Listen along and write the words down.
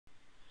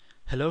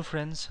Hello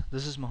friends,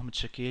 this is Mohammed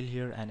Shakil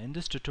here, and in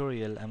this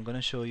tutorial I'm going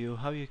to show you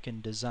how you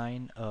can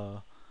design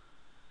a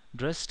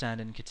dress stand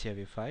in Catia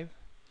V5.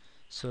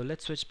 So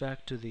let's switch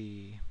back to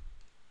the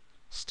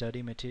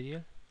study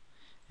material,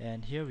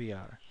 and here we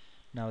are.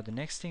 Now the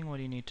next thing what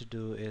you need to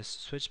do is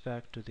switch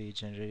back to the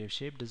generative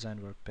shape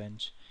design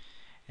workbench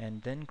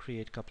and then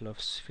create a couple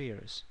of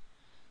spheres.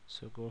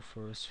 So go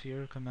for a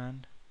sphere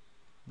command,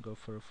 go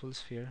for a full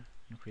sphere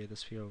and create the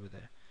sphere over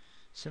there.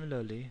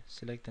 Similarly,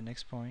 select the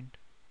next point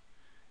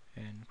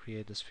and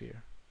create the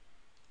sphere,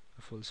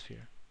 a full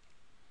sphere.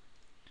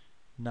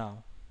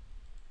 Now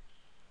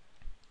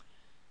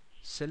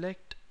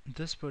select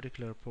this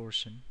particular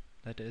portion,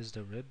 that is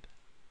the rib,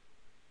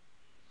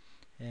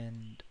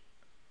 and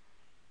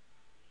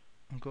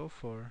go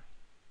for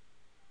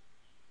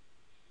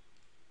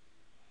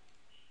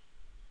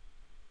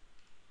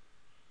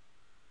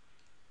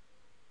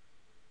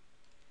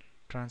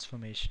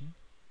transformation.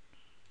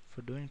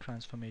 For doing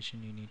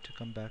transformation you need to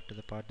come back to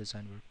the part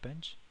design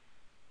workbench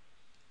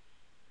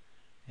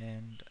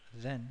and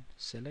then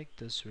select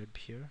this rib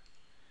here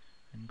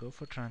and go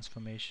for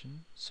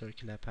transformation,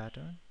 circular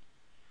pattern,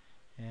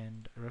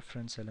 and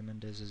reference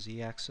element is a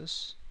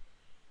z-axis,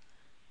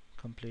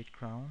 complete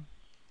crown,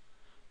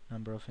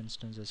 number of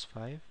instances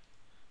 5.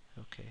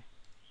 Okay,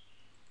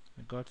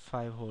 we got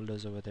 5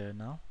 holders over there.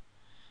 Now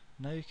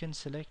you can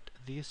select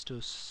these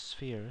two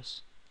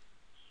spheres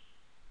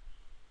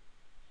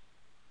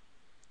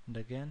and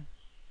again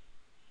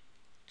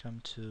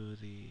come to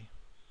the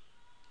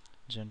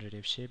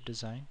generative shape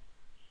design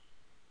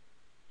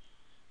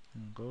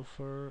and go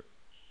for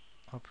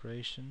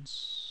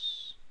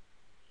operations,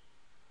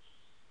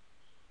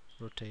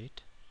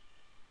 rotate,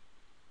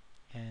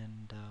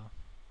 and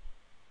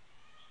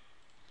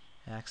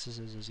axis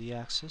is a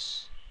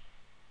z-axis,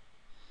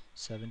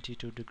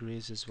 72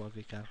 degrees is what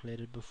we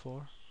calculated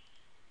before,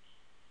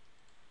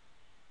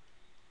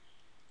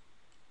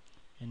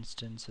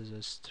 instances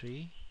is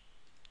 3.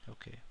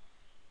 Okay,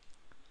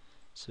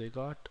 so we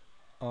got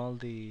all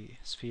the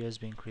spheres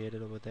being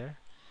created over there.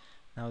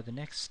 Now the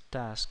next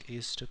task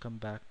is to come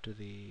back to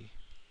the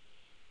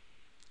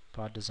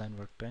part design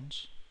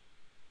workbench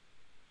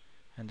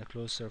and the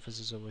closed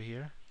surfaces over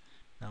here.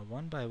 Now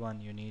one by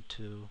one you need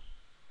to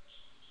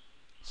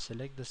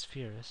select the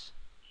spheres,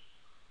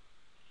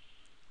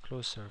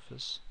 close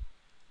surface,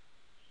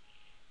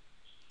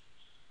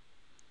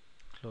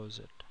 close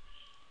it,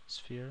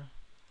 sphere,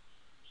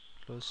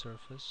 close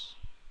surface,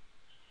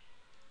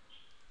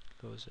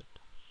 close it.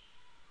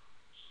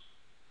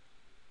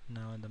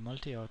 Now in the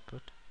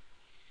multi-output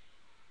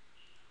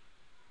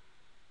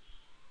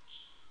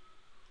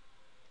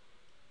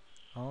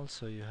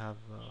also you have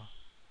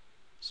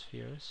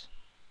spheres.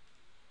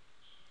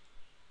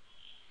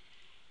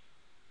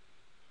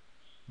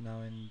 Now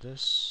in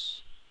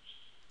this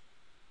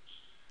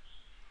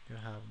you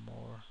have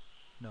more,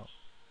 no,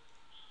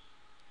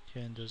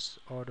 here in this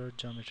ordered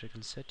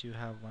geometrical set you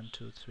have 1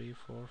 2 3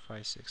 4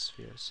 5 6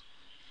 spheres.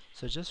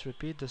 So just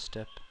repeat this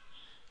step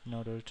in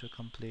order to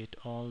complete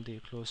all the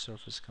closed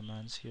surface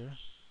commands here.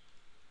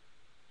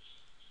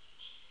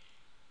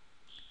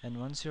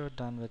 And once you're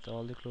done with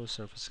all the closed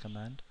surface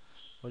command,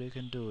 what you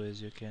can do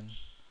is you can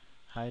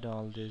hide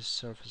all these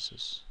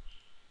surfaces.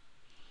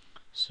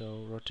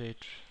 So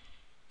rotate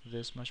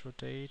this much,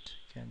 rotate,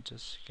 can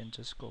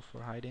just go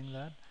for hiding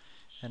that,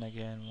 and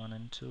again 1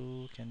 and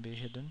 2 can be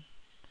hidden,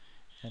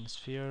 and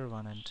sphere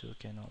 1 and 2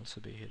 can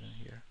also be hidden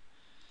here.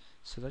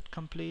 So that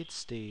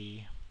completes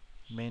the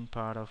main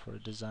part of our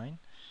design.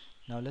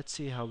 Now let's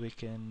see how we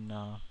can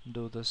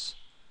do this,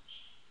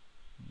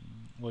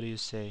 what do you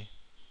say,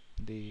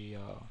 the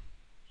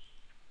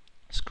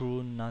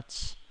screw,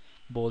 nuts,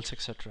 bolts,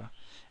 etc.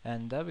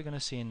 And that we're gonna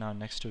see in our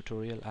next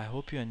tutorial. I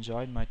hope you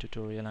enjoyed my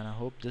tutorial, and I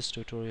hope this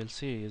tutorial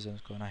series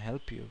is gonna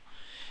help you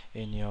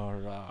in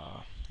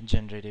your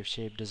generative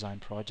shape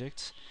design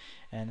projects.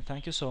 And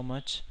thank you so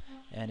much,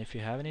 and if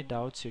you have any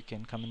doubts you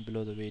can comment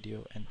below the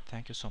video, and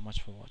thank you so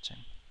much for watching.